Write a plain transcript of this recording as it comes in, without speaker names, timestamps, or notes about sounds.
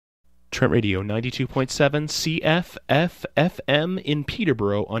Trent Radio 92.7 CFFF FM in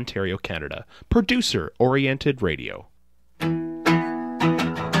Peterborough, Ontario, Canada. Producer-oriented radio.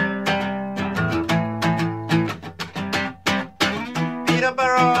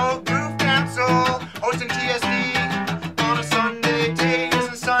 Peterborough Groove Council hosting TSD on a Sunday. Today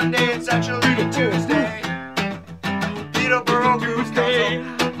isn't Sunday, it's actually a Tuesday. Peterborough Groove Council.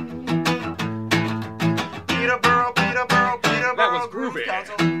 Peterborough That was groovy.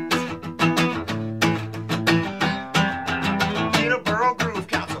 Council. Peterborough Groove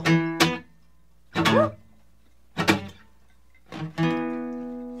Council.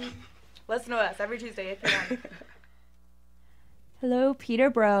 Listen to us every Tuesday at 8 p.m. Hello,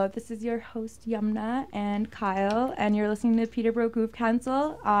 Peterborough. This is your host, Yumna and Kyle, and you're listening to Peterborough Groove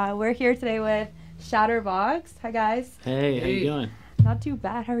Council. We're here today with Shattervox. Hi, guys. Hey, how you doing? Not too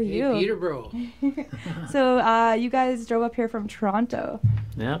bad. How are you? Peterborough. So, you guys drove up here from Toronto.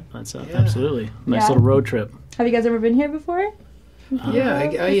 Yep, that's absolutely. Nice little road trip. Have you guys ever been here before?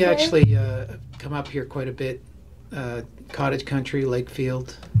 I actually come up here quite a bit. Cottage country,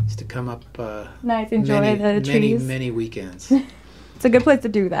 Lakefield. Used to come up Nice, enjoy the trees. Many weekends. It's a good place to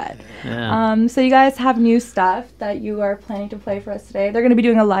do that. Yeah. So you guys have new stuff that you are planning to play for us today. They're going to be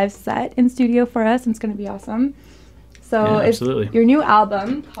doing a live set in studio for us, and it's going to be awesome. So it's your new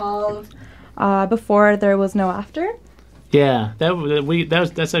album called Before There Was No After. Yeah,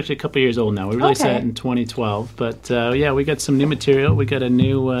 that's actually a couple years old now. We released that in 2012, but we got some new material. We got a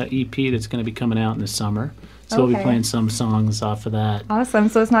new EP that's going to be coming out in the summer. So we'll be playing some songs off of that. Awesome.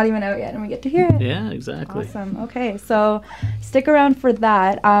 So it's not even out yet, and we get to hear it. Yeah, exactly. Awesome. Okay, so stick around for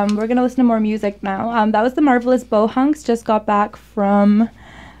that. We're going to listen to more music now. That was the Marvelous Bohunks. Just got back from ...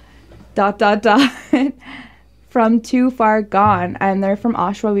 from Too Far Gone, and they're from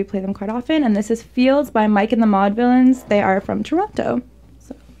Oshawa. We play them quite often. And this is Fields by Mike and the Maudvillains. They are from Toronto.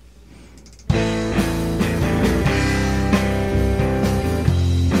 So.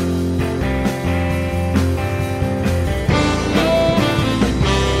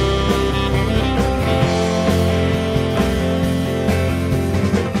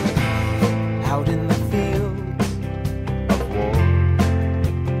 Out in the fields of war,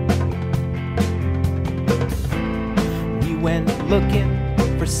 we went looking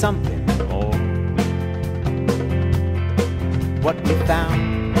for something more. What we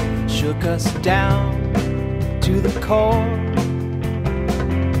found shook us down to the core.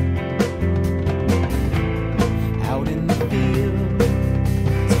 Out in the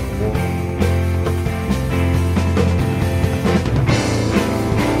fields of war.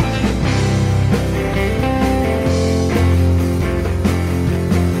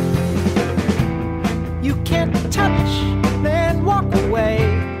 You can't touch, then walk away.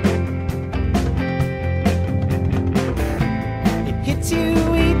 It hits you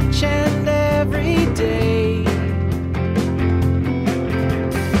each and every day.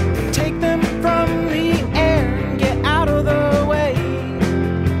 Take them from the air and get out of the way.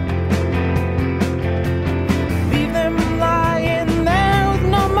 Leave them lying there with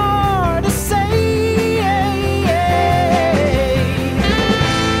no more to say.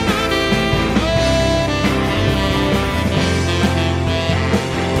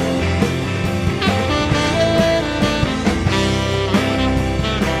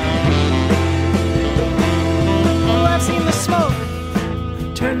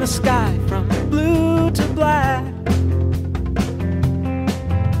 Turn the sky from blue to black.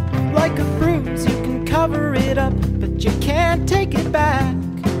 Like a bruise, you can cover it up, but you can't take it back.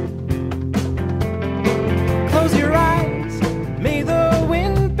 Close your eyes, may the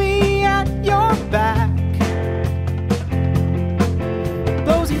wind be at your back. It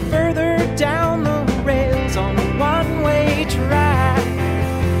blows you further down the rails on a one-way track.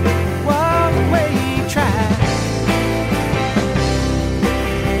 One-way track.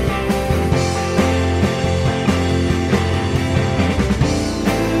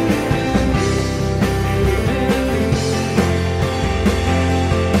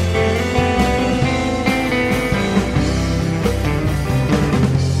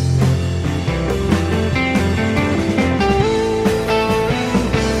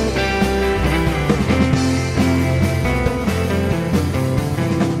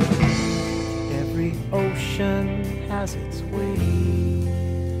 Every ocean has its waves.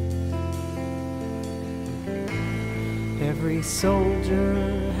 Every soldier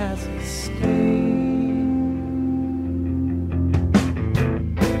has a stay.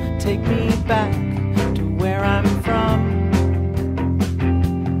 Take me back to where I'm from.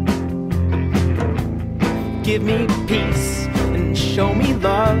 Give me peace and show me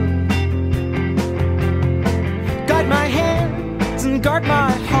love. Guide my hands and and guard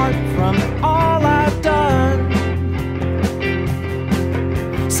my heart from all I've done.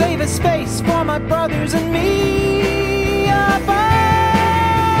 Save a space for my brothers and me above.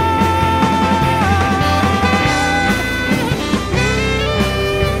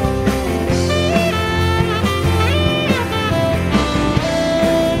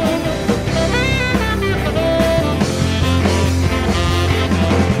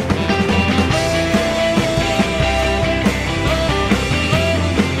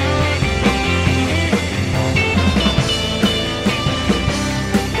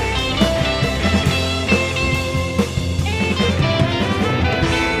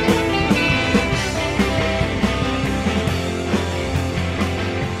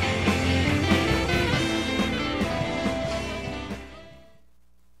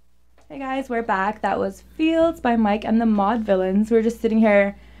 We're back. That was Fields by Mike and the Mod Villains. We're just sitting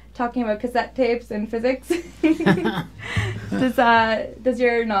here talking about cassette tapes and physics. Does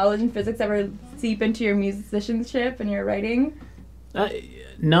your knowledge in physics ever seep into your musicianship and your writing?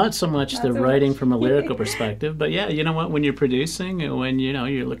 Not so much writing from a lyrical perspective, but yeah, you know what? When you're producing, and when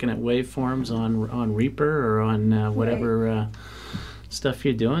you're looking at waveforms on Reaper or on whatever stuff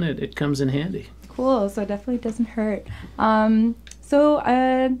you're doing, it comes in handy. Cool. So it definitely doesn't hurt.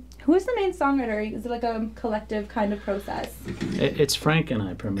 Who is the main songwriter? Is it like a collective kind of process? It's Frank and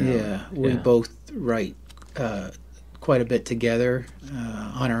I primarily. Yeah, we both write quite a bit together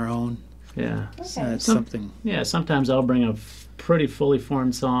on our own. Yeah. Okay. So it's something. Yeah, sometimes I'll bring a pretty fully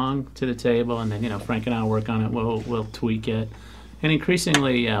formed song to the table, and then Frank and I will work on it. We'll tweak it, and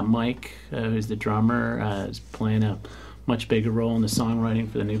increasingly Mike, who's the drummer, is playing a much bigger role in the songwriting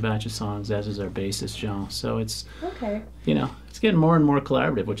for the new batch of songs, as is our bassist Jean. So it's it's getting more and more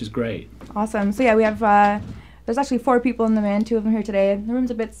collaborative, which is great. Awesome. So yeah, we have there's actually 4 people in the band, 2 of them here today. The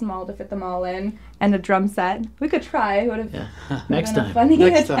room's a bit small to fit them all in, and a drum set. We could try. Next time.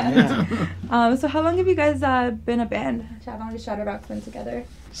 Next time. Yeah. So how long have you guys been a band? How long has Shattervox been together?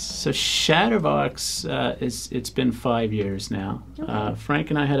 So Shattervox, it's been 5 years now. Okay. Frank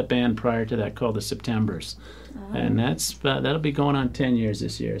and I had a band prior to that called the Septembers. And that'll be going on 10 years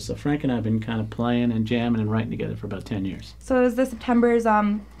this year. So Frank and I have been kind of playing and jamming and writing together for about 10 years. So is the Septembers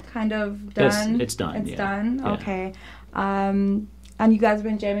kind of done? It's done. It's done? Yeah. Okay. And you guys have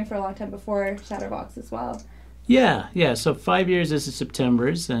been jamming for a long time before Shattervox as well? Yeah. So 5 years is the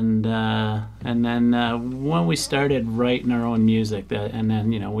Septembers, and then when we started writing our own music,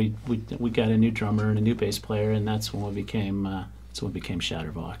 we got a new drummer and a new bass player, and that's when we became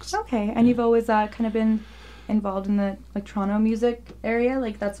Shattervox. Okay, and you've always kind of been involved in the Toronto music area,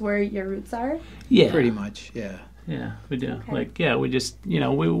 that's where your roots are? Yeah, pretty much. Yeah, we do. Okay. We just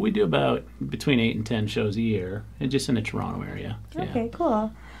we do about between 8 and 10 shows a year, and just in the Toronto area. Okay,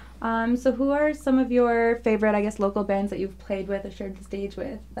 cool. So who are some of your favorite, I guess, local bands that you've played with or shared the stage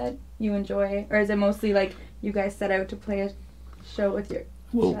with that you enjoy? Or is it mostly you guys set out to play a show with your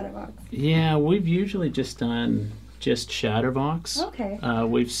Shattervox? Yeah, we've usually just done just Shattervox. Okay.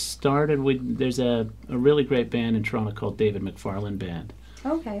 We've started there's a really great band in Toronto called David McFarlane Band.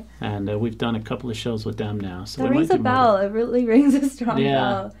 Okay. And we've done a couple of shows with them now. So that rings a bell. It really rings a strong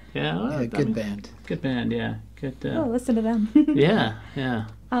bell. Yeah, good band. Good band, yeah. Good. Listen to them. Yeah.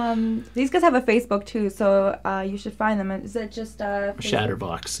 These guys have a Facebook too, so you should find them. Is it just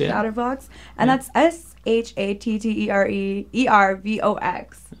Shattervox? Yeah. Shattervox, and that's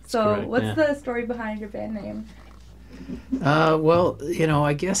SHATTERVOX. So correct, what's the story behind your band name? Well,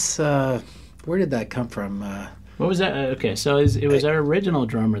 I guess where did that come from? What was that? Okay, so it was our original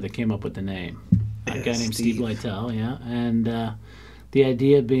drummer that came up with the name. A guy named Steve Lytell, yeah, and the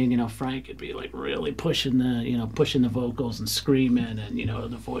idea being, Frank could be really pushing the vocals and screaming, and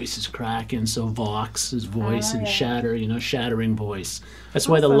the voice is cracking. So Vox, his voice, and shatter, shattering voice. That's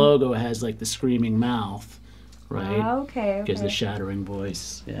why the logo has the screaming mouth, right? Okay. Gives the shattering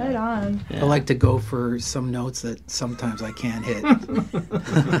voice. Yeah. Right on. Yeah. I like to go for some notes that sometimes I can't hit.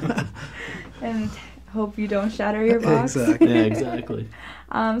 And hope you don't shatter your box. Exactly. Yeah, exactly.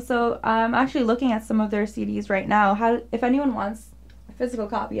 So I'm actually looking at some of their CDs right now. If anyone wants a physical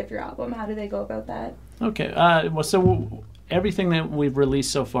copy of your album, how do they go about that? Okay. So everything that we've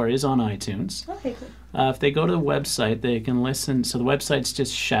released so far is on iTunes. Okay, cool. If they go to the website, they can listen. So the website's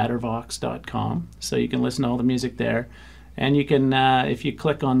just shattervox.com. So you can listen to all the music there. And you can, if you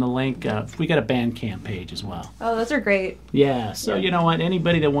click on the link, we got a Bandcamp page as well. Oh, those are great. Yeah, so you know what?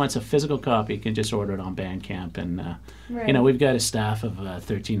 Anybody that wants a physical copy can just order it on Bandcamp. And, we've got a staff of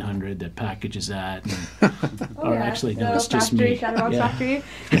 1,300 that packages that. And, actually, no, it's just me. Shattervox Factory.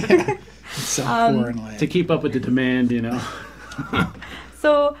 It's so foreign land. To keep up with the demand,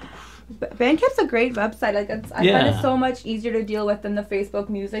 So Bandcamp's a great website. Like I find it so much easier to deal with than the Facebook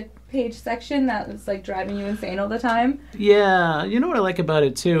music page section that is like driving you insane all the time. Yeah, you know what I like about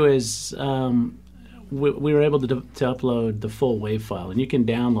it too is we were able to upload the full WAV file, and you can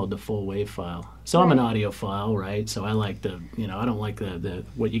download the full WAV file. So I'm an audiophile, right? So I like I don't like the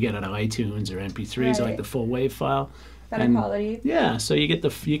what you get out of iTunes or MP3s. I like the full WAV file. Better quality. Yeah, so you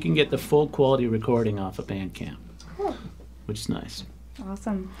can get the full quality recording off of Bandcamp. Cool. Which is nice.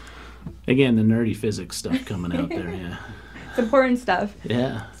 Awesome. Again, the nerdy physics stuff coming out there, yeah. It's important stuff.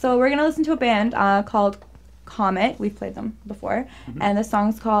 Yeah. So we're going to listen to a band called Comet. We've played them before. Mm-hmm. And the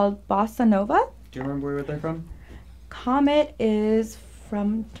song's called Bossa Nova. Do you remember where they're from? Comet is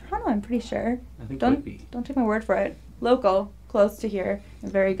from Toronto, I'm pretty sure. I think don't take my word for it. Local, close to here,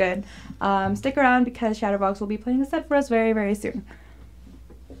 and very good. Stick around because Shattervox will be playing a set for us very, very soon.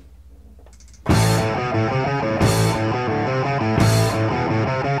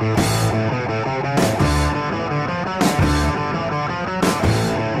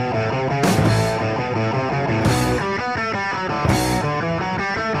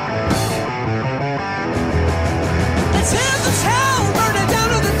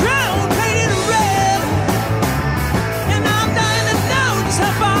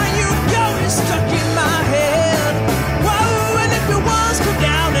 Stuck in my head. Whoa, and if you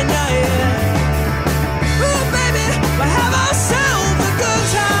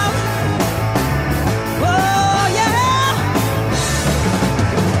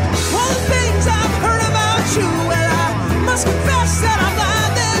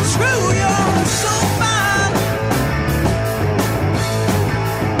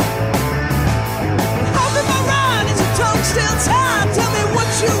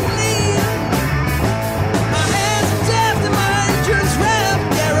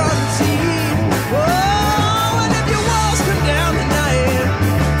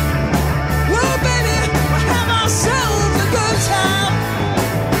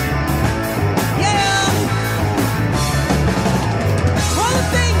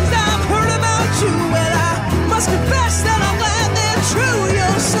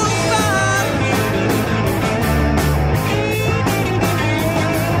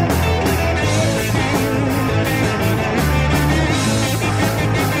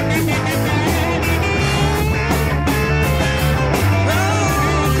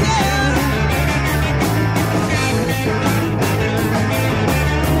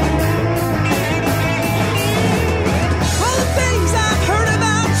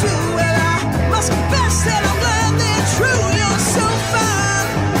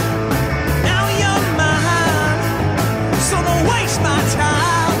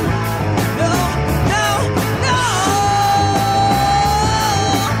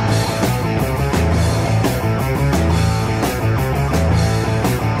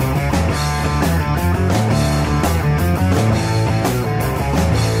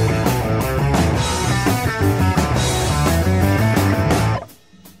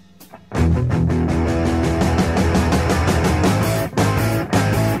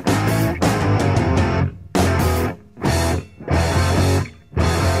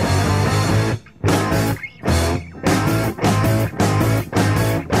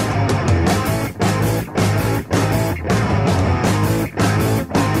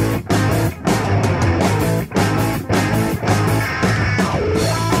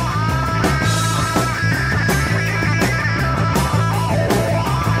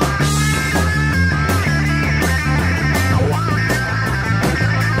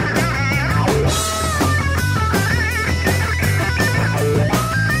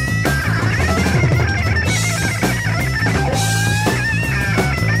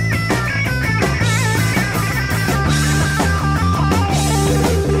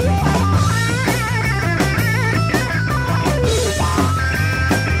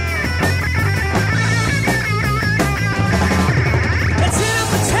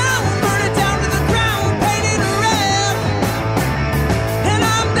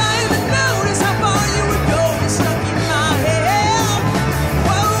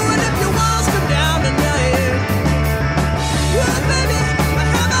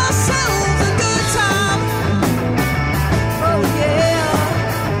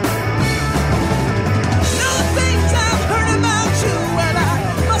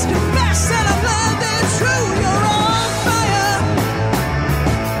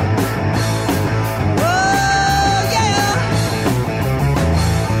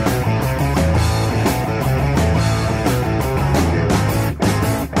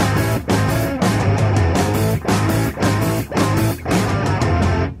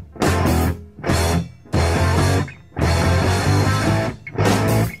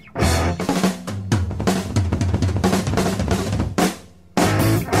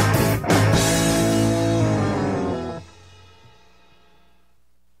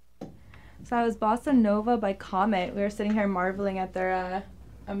So that was Bossa Nova by Comet. We were sitting here marveling at their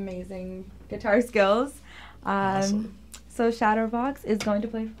amazing guitar skills. Awesome. So Shattervox is going to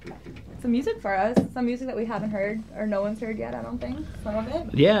play some music for us, some music that we haven't heard or no one's heard yet, I don't think, some of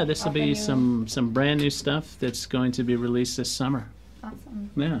it. Yeah, this will be some brand new stuff that's going to be released this summer.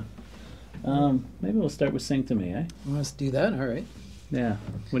 Awesome. Yeah. Maybe we'll start with Sing to Me, eh? Let's do that, all right. Yeah.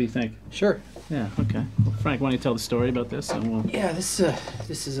 What do you think? Sure. Yeah, okay. Well, Frank, why don't you tell the story about this? And we'll... Yeah, this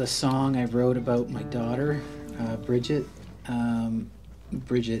is a song I wrote about my daughter, Bridget.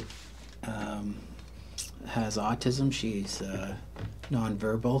 Bridget has autism. She's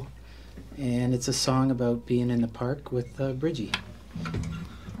nonverbal. And it's a song about being in the park with Bridgie.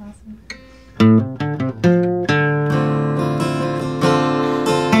 Awesome.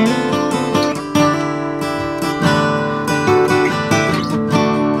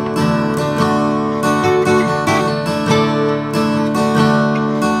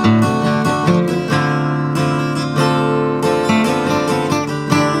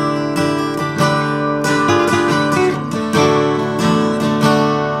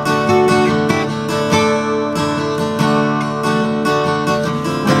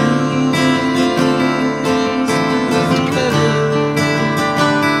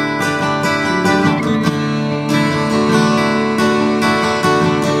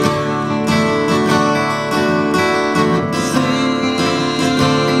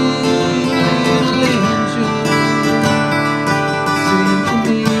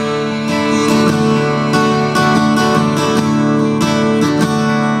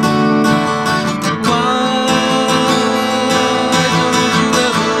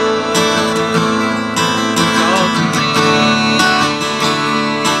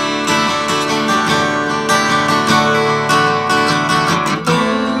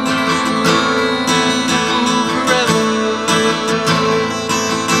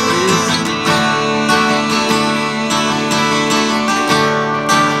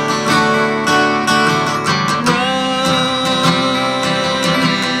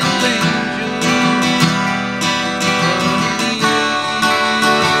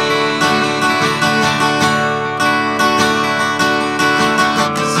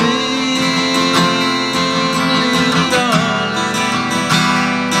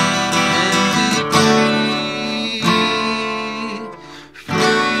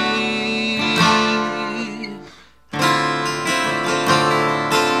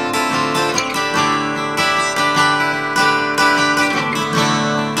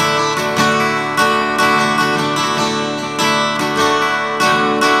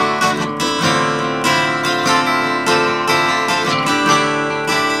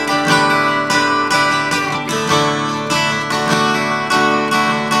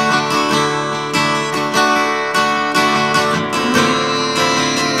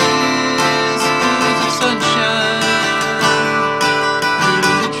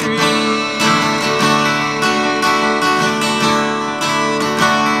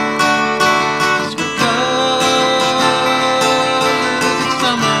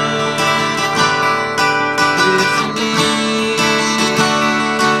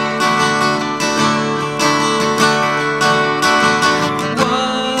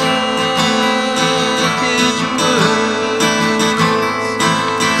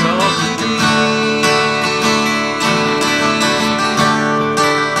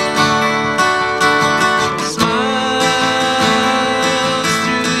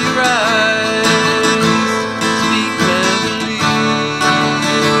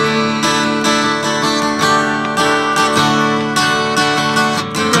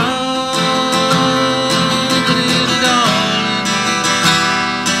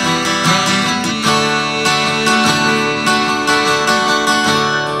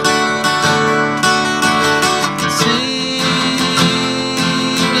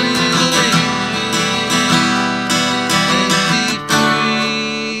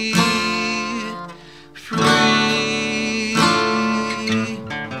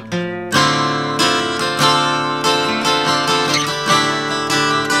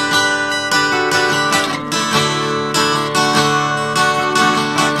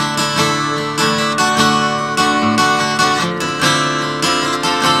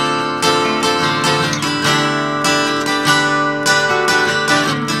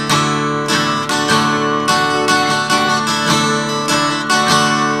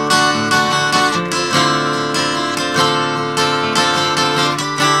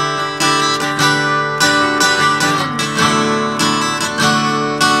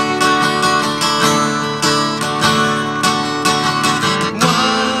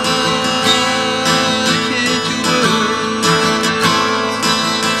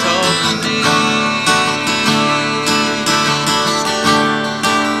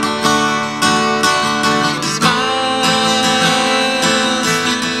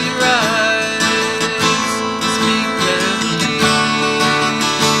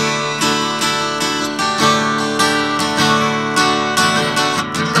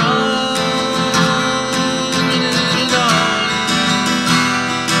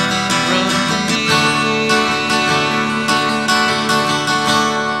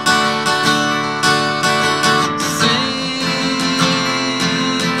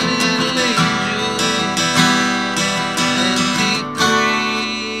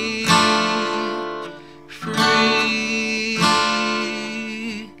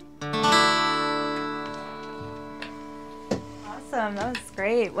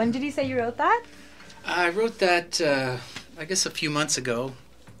 When did you say you wrote that? I wrote that, I guess, a few months ago.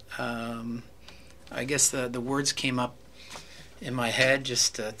 I guess the words came up in my head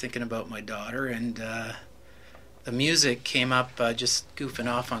just thinking about my daughter, and the music came up just goofing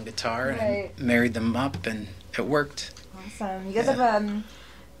off on guitar, and married them up, and it worked. Awesome. You guys have,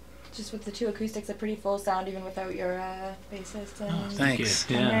 just with the two acoustics, a pretty full sound even without your bassist. And thanks.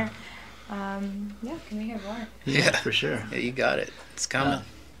 Yeah. Can we hear more? Yeah, for sure. Yeah, you got it. It's coming.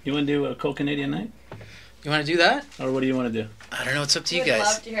 You want to do a Cold Canadian Night? You want to do that? Or what do you want to do? I don't know. It's up to you I'd guys.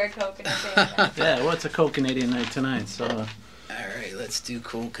 love to hear a Cold Canadian Night. Yeah, well, it's a Cold Canadian Night tonight, so... All right, let's do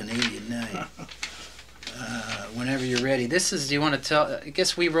Cold Canadian Night. Whenever you're ready. This is, do you want to tell... I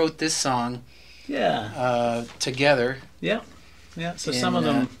guess we wrote this song together. Yeah. Yeah, so some of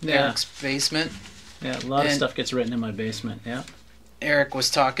them... Eric's basement. Yeah, a lot of stuff gets written in my basement, yeah. Eric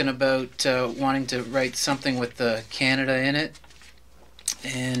was talking about wanting to write something with Canada in it.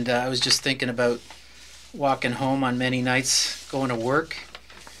 And I was just thinking about walking home on many nights going to work.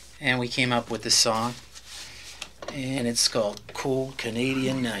 And we came up with this song. And it's called Cold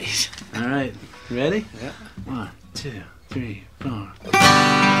Canadian Night. All right. Ready? Yeah. 1, 2, 3, 4.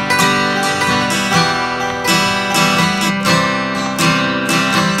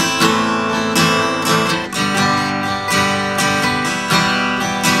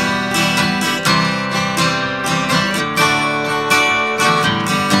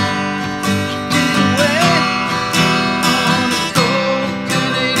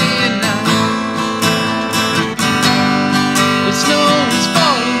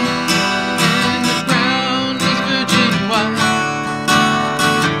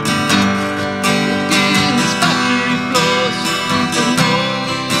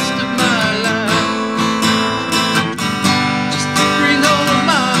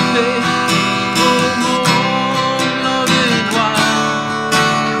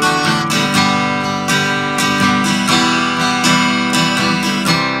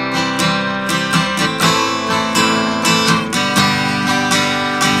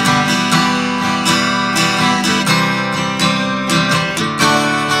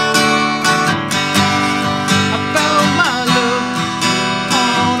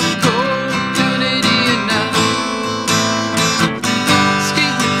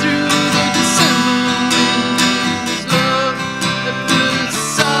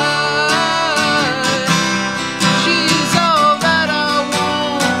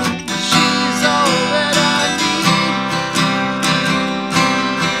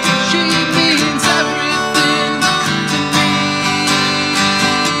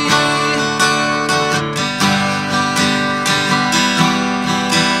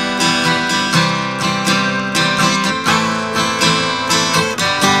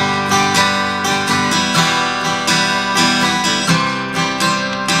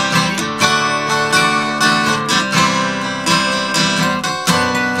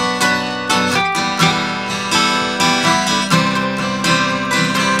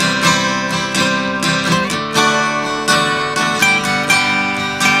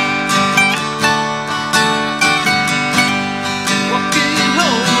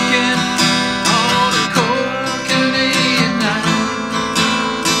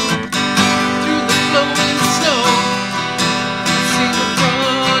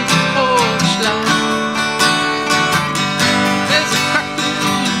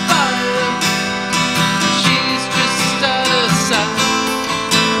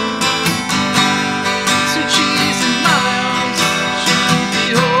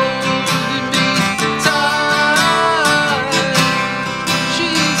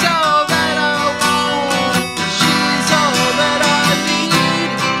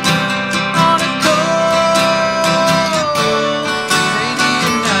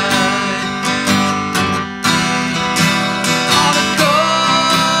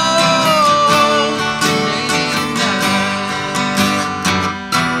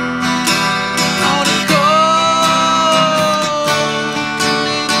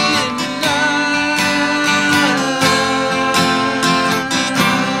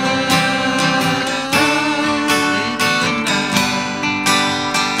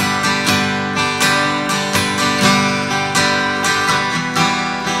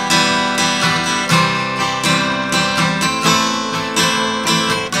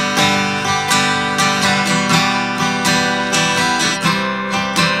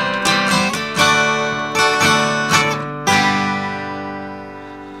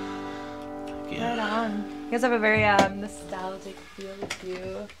 guys have a very nostalgic feel to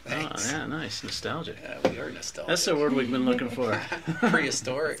you. Thanks. Oh, yeah, nice. Nostalgic. Yeah, we are nostalgic. That's the word we've been looking for.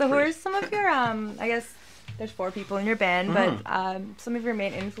 Prehistoric. So who are some of your, I guess, there's 4 people in your band, but some of your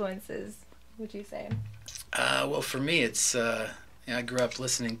main influences, would you say? Well, for me, it's I grew up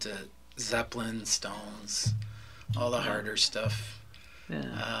listening to Zeppelin, Stones, all the harder stuff.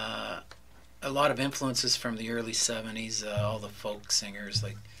 Yeah. A lot of influences from the early 70s, all the folk singers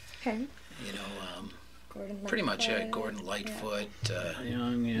like, pretty much Gordon Lightfoot,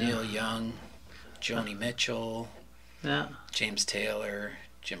 Neil Young, Joni Mitchell, James Taylor,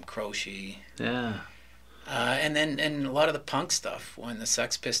 Jim Croce. Yeah. And a lot of the punk stuff. When the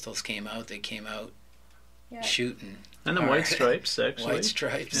Sex Pistols came out, they came out shooting. And the White Stripes, actually. White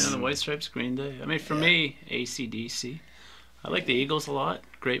Stripes. Yeah, the White Stripes, Green Day. I mean, for me, AC/DC. I like the Eagles a lot.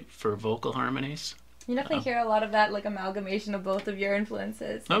 Great for vocal harmonies. You definitely hear a lot of that, like, amalgamation of both of your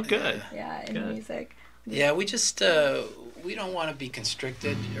influences. Oh, good. Yeah, in music. Yeah, we just, we don't want to be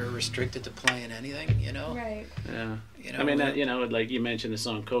constricted or restricted to playing anything, you know? Right. Yeah. I mean, like you mentioned the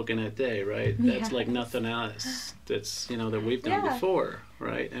song Coconut Day, right? That's like nothing else that's, that we've done before,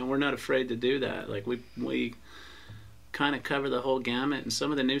 right? And we're not afraid to do that. Like, we kind of cover the whole gamut, and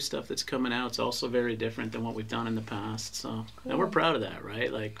some of the new stuff that's coming out is also very different than what we've done in the past. So, and we're proud of that,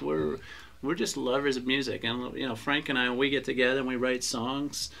 right? Like, we're just lovers of music, and Frank and I, we get together and we write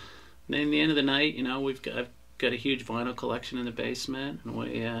songs. And then at the end of the night, I've got a huge vinyl collection in the basement,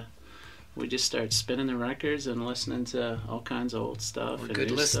 and we just start spinning the records and listening to all kinds of old stuff. We're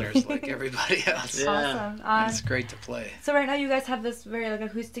good listeners like everybody else. Awesome. It's great to play. So right now you guys have this very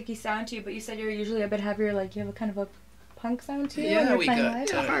acoustic-y sound to you, but you said you're usually a bit heavier, like you have a kind of a punk sound to you? Yeah, we got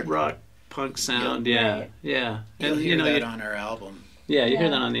hard rock punk sound. Yeah. You'll hear that on our album. Yeah, you hear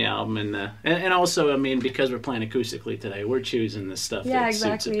that on the album, and also, I mean, because we're playing acoustically today, we're choosing the stuff that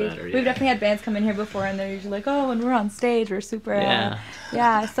suits it better. We've definitely had bands come in here before, and they're usually like, "Oh, when we're on stage, we're super."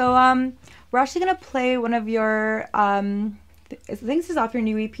 So, we're actually gonna play one of your. I think this is off your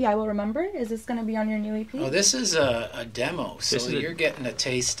new EP. I Will Remember. Is this gonna be on your new EP? Oh, this is a demo. So you're getting a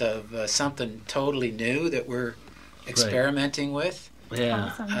taste of something totally new that we're experimenting with.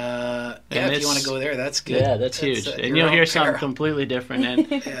 Yeah. Awesome. If you want to go there, that's good. Yeah, that's huge. And you'll hear something completely different.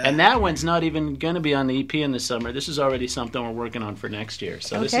 And that one's not even going to be on the EP in the summer. This is already something we're working on for next year.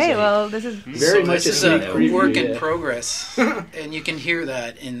 So this is very much a work in progress. And you can hear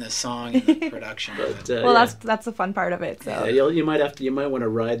that in the song and the production. That's the fun part of it. So you might want to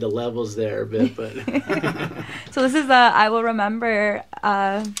ride the levels there a bit, but So this is the I Will Remember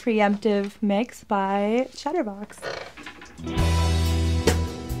preemptive mix by Shattervox.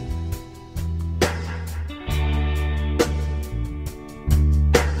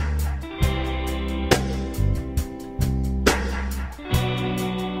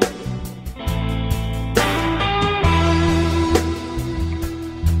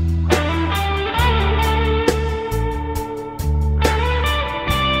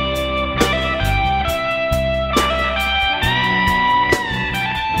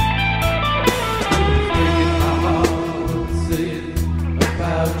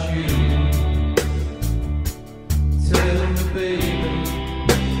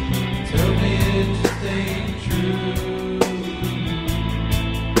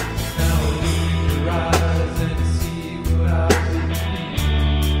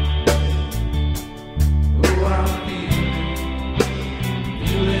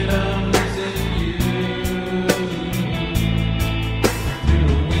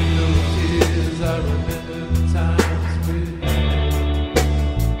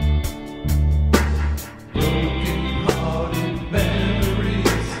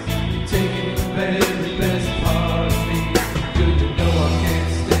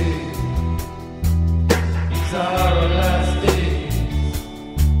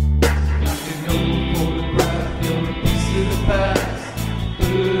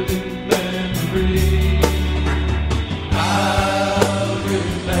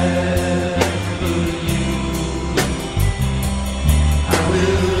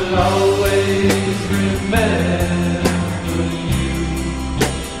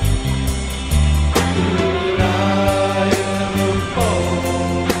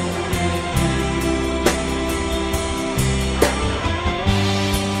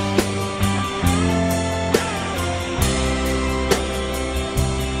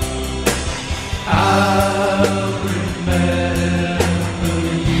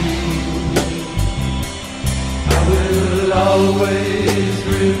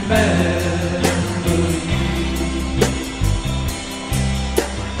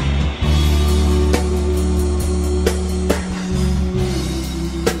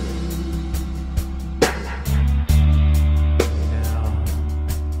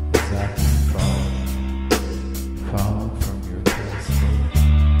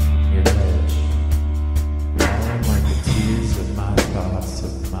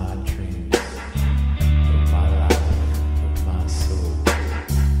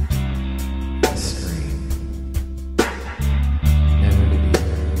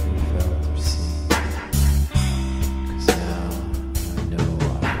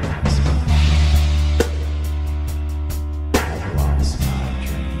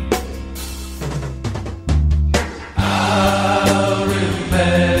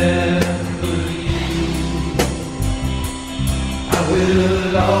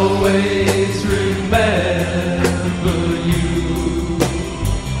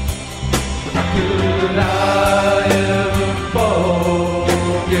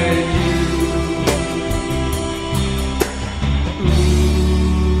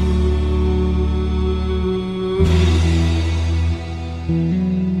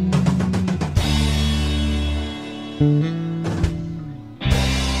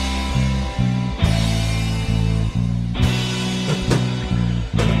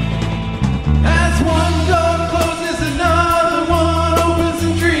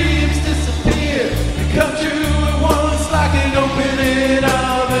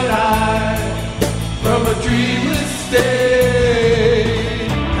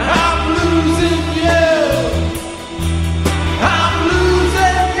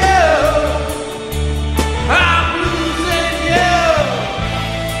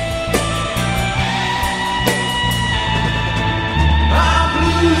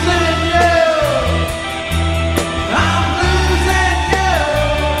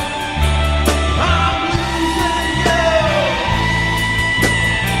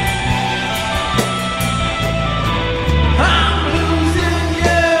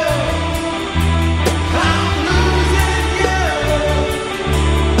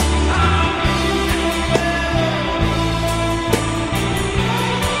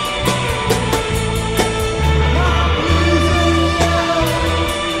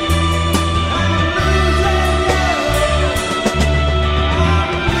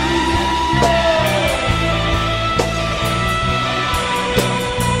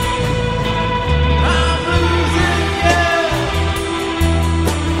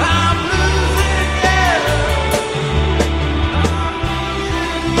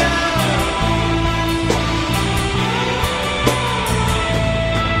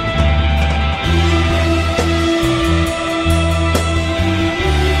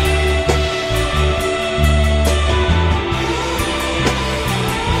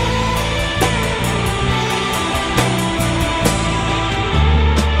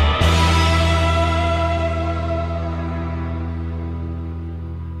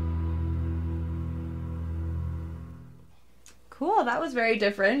 Cool, that was very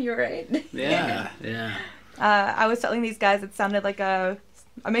different. You're right. Yeah, yeah. I was telling these guys it sounded like a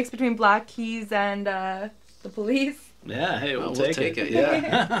mix between Black Keys and the Police. Yeah, hey, we'll take it.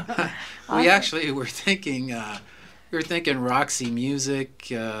 Yeah. We actually were thinking Roxy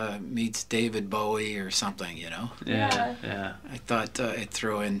Music meets David Bowie or something, you know. Yeah. I thought I'd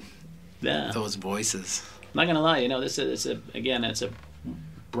throw in those voices. I'm not gonna lie, you know, this is it's a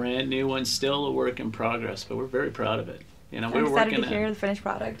brand new one, still a work in progress, but we're very proud of it. You know, I'm excited to hear the finished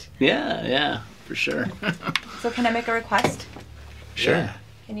product. Yeah, for sure. So can I make a request? Sure. Yeah.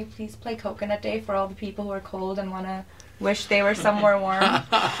 Can you please play Coconut Day for all the people who are cold and want to wish they were somewhere warm?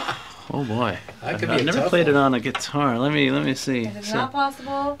 Oh boy. I've never played it on a guitar. Let me see. If it's not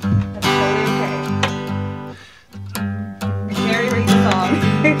possible, that's totally okay. Very read the song.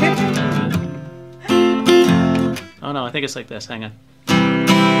 Oh no, I think it's like this. Hang on.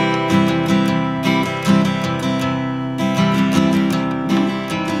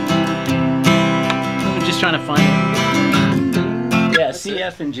 I'm just trying to find it. Yeah, C,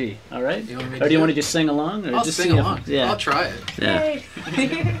 F, and G. All right. Or do you want to just sing along? Or I'll just sing along. Yeah. I'll try it. Yeah.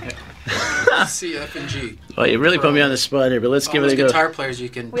 C, F, and G. Well, you really put me on the spot here, but let's give it a go. Guitar players, you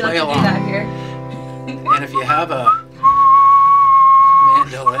can We play like to along. do that here. And if you have a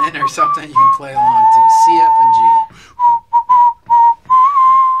mandolin or something, you can play along too. C, F, and G.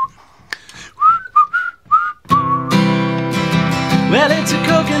 Well, it's a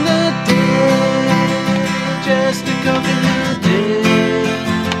coconut day, just a coconut day,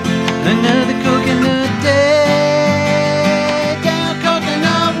 another coconut day, down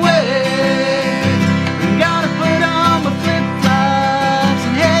Coconut Way. Gotta put on my flip-flops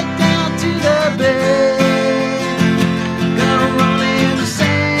and head down to the bay. Gonna roll in the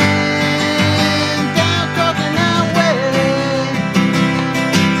sand, down Coconut Way.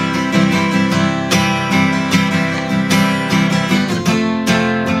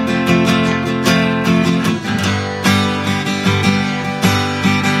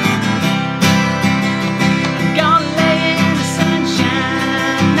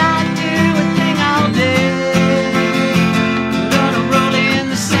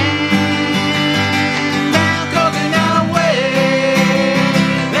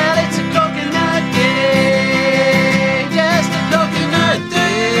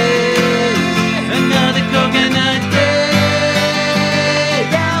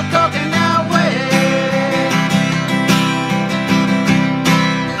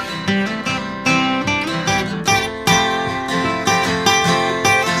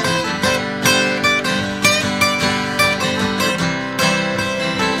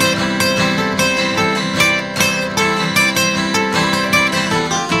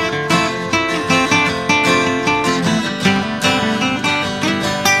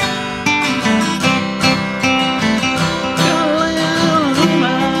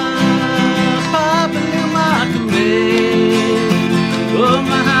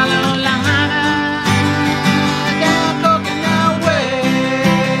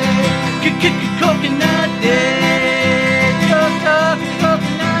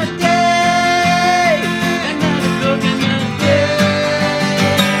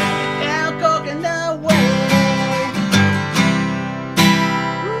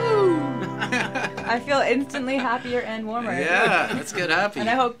 happier and warmer. Yeah, let's get happy. And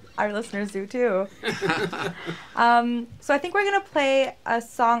I hope our listeners do too. So I think we're going to play a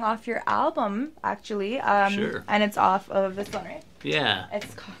song off your album, actually. Sure. And it's off of this one, right? Yeah.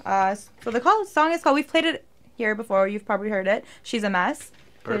 It's so the song is called, we've played it here before, you've probably heard it, She's a Mess.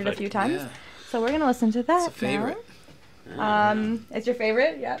 Played it a few times. Yeah. So we're going to listen to that. It's a favorite. It's your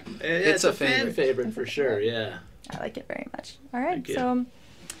favorite? Yeah. It's a fan favorite for sure, yeah. I like it very much. All right, so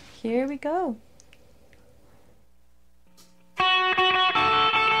here we go.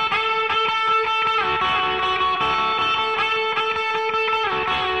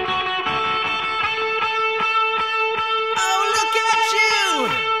 Oh, look at you!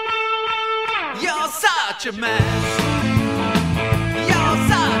 You're such a mess. You're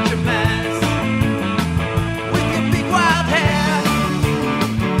such a mess. With your big wild hair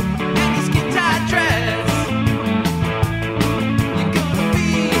and your skin-tight dress. You're gonna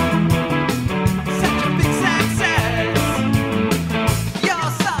be such a big success.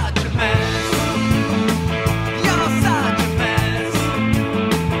 You're such a mess. You're such a mess.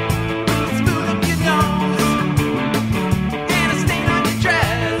 With the spoon up your nose and a stain on your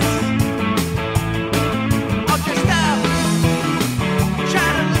dress. All dressed up,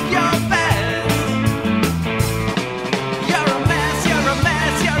 trying to look your best. You're a mess, you're a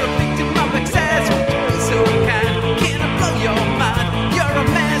mess, you're a victim of excess. Would you be so kind? Can I blow your mind? You're a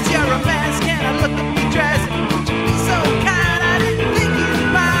mess, can I look up your dress? Would you be so kind? I didn't think you'd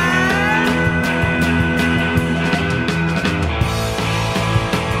mind.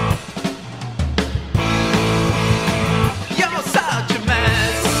 You're such a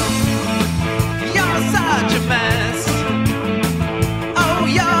mess. You're such a mess. Oh,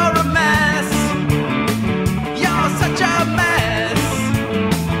 you're a mess. You're such a mess.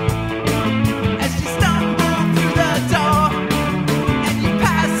 As you stumble through the door and you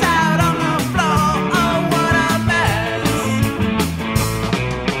pass out on the floor. Oh, what a mess.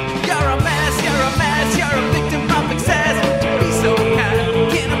 You're a mess, you're a mess, you're a victim of excess. Would you be so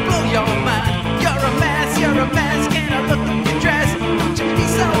kind? Can I blow your mind? You're a mess, can I look up your dress? Would you be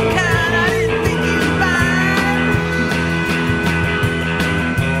so kind? I didn't think you'd mind.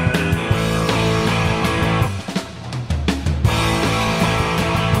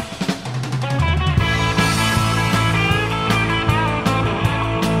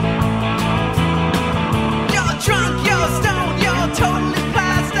 You're drunk, you're stoned, you're totally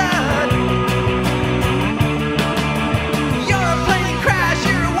plastered. You're a plane crash,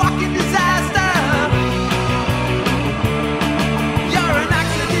 you're a walking disaster. You're an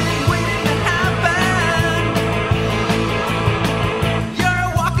accident waiting to happen. You're a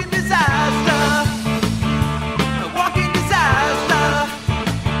walking disaster. A walking disaster.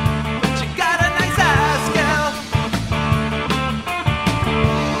 But you got a nice ass, girl.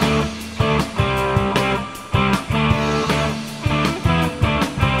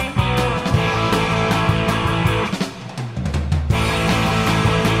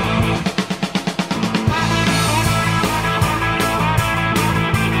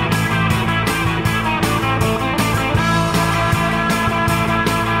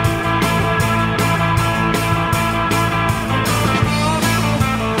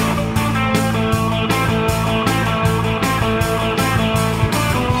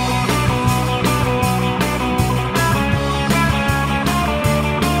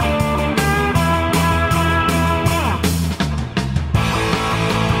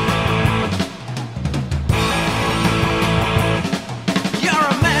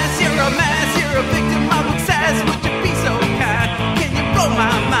 You're a mess, you're a victim of excess. Would you be so kind? Can you blow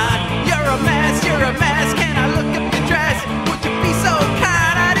my mind? You're a mess, can I look up your dress? Would you be so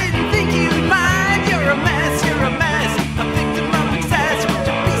kind? I didn't think you'd mind. You're a mess, a victim of excess. Would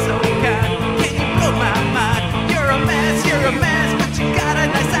you be so kind? Can you blow my mind? You're a mess, but you got a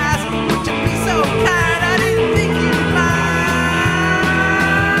nice ass. Would you be so kind? I didn't think you'd mind.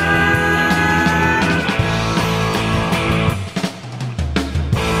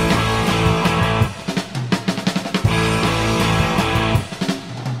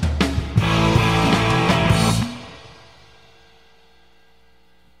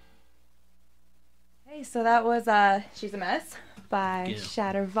 Okay, so that was She's a Mess by Yeah.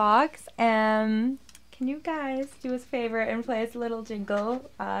 Shattervox. Can you guys do us a favor and play us a little jingle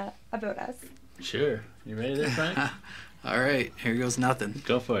about us? Sure. You ready there, Frank? All right, here goes nothing.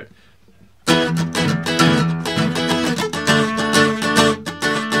 Go for it.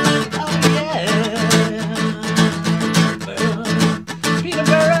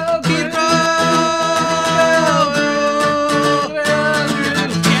 Peterborough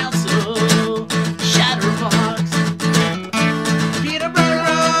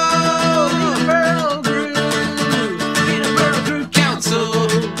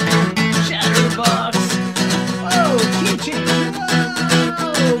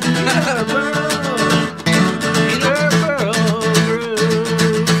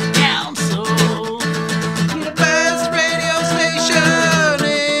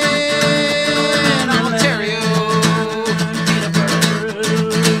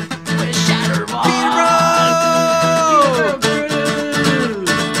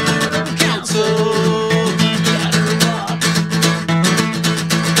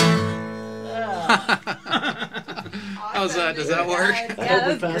How's that? Does that work?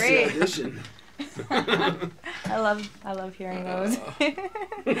 Yeah, that was great. I love hearing those.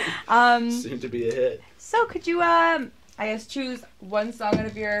 Seemed to be a hit. So could you, I guess, choose one song out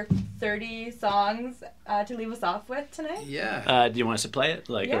of your 30 songs to leave us off with tonight? Yeah. Do you want us to play it?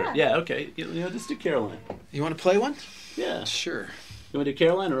 Okay. Just do Caroline. You want to play one? Yeah. Sure. You want to do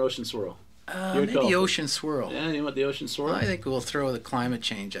Caroline or Ocean Swirl? Maybe Ocean Swirl. Yeah, you want the Ocean Swirl? I think we'll throw the climate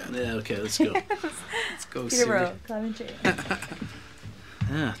change out. Yeah, okay, let's go. Let's go, Peterborough, climate change.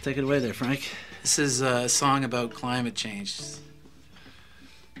 Yeah, take it away there, Frank. This is a song about climate change.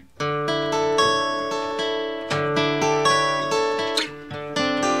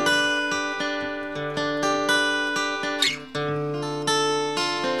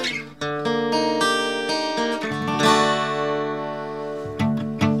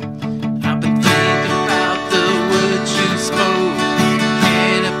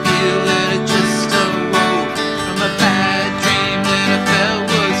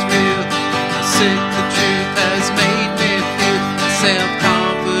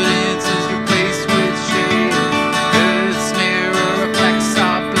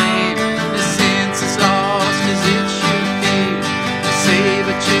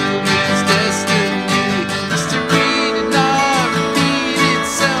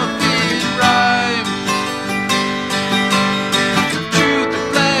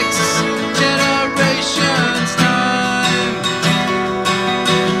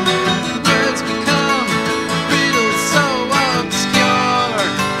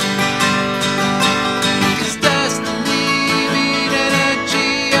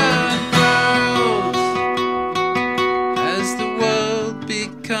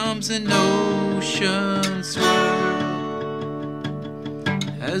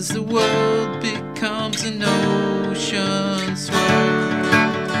 As the world becomes an ocean swirl.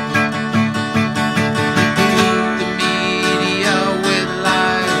 The media with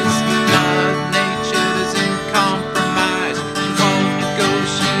lies, God nature doesn't compromise. We won't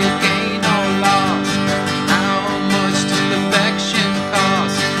negotiate gain or loss. How much does perfection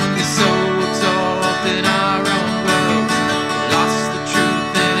cost? We're so absorbed in our own world, lost the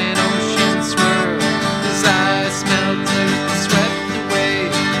truth in an ocean swirl. As ice melted and swept away,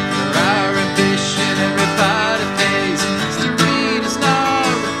 our ambition everybody pays. History does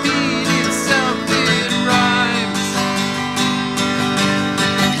not repeat itself in rhymes.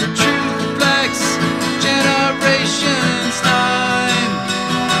 The truth reflects generations' time.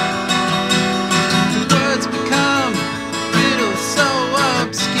 The words become riddles so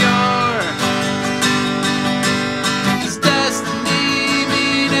obscure. Does destiny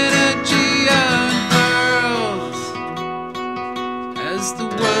mean energy unfurls? As the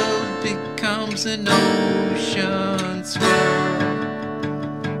world becomes an ocean swirl.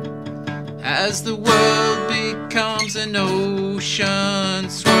 As the world becomes an ocean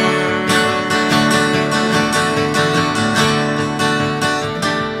swirl.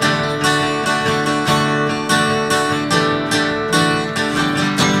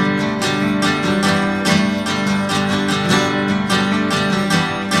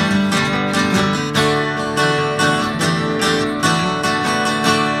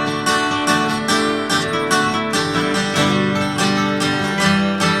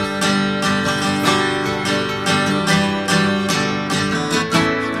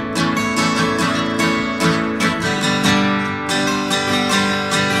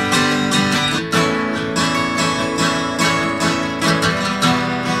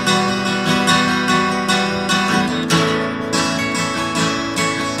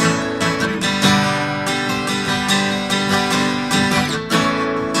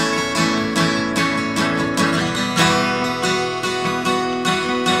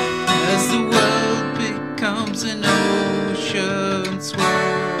 As the world becomes an ocean swirl.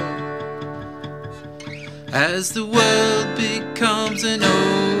 As the world becomes an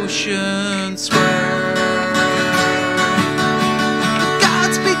ocean swirl.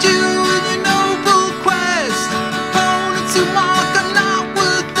 Godspeed you in your noble quest. Opponents who mock are not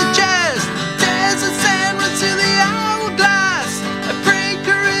worth the jest. Desert sand runs to the hourglass. I pray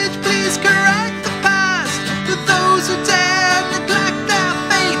courage, please correct the past. To those who dare neglect their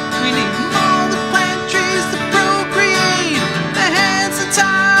faith, we need more than plant trees to procreate. The hands of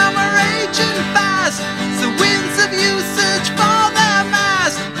time are aging fast. The winds of usage for their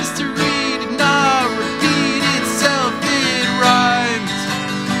mass. History did not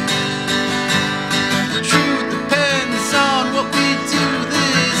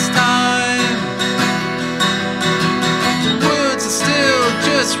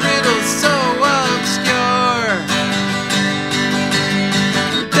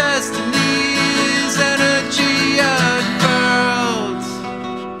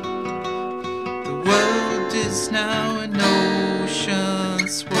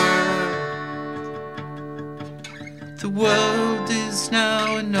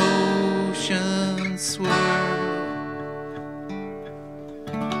ocean swirl.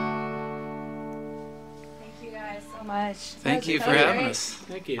 Much. Thank you for having us.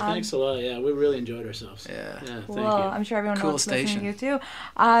 Thank you. Thanks a lot. Yeah, we really enjoyed ourselves. Yeah. Cool. Thank you. I'm sure everyone cool else station. listening to you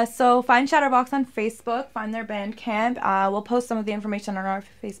too. So find Shattervox on Facebook. Find their Bandcamp. We'll post some of the information on our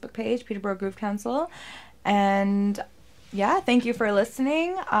Facebook page, Peterborough Groove Council. And yeah, thank you for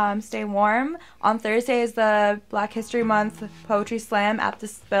listening. Stay warm. On Thursday is the Black History Month Poetry Slam at the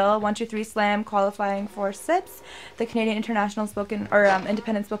Spill 123 Slam, qualifying for SIPS, the Canadian International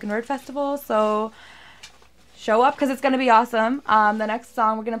Independent Spoken Word Festival. So show up because it's going to be awesome. The next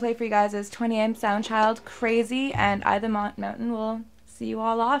song we're going to play for you guys is 20am Soundchild, Crazy, and I the Mountain will see you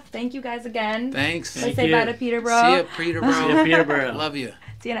all off. Thank you guys again. Thanks. Let's say bye to Peterborough. See you, Peterborough. See you, Peterborough. Love you.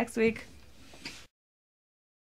 See you next week.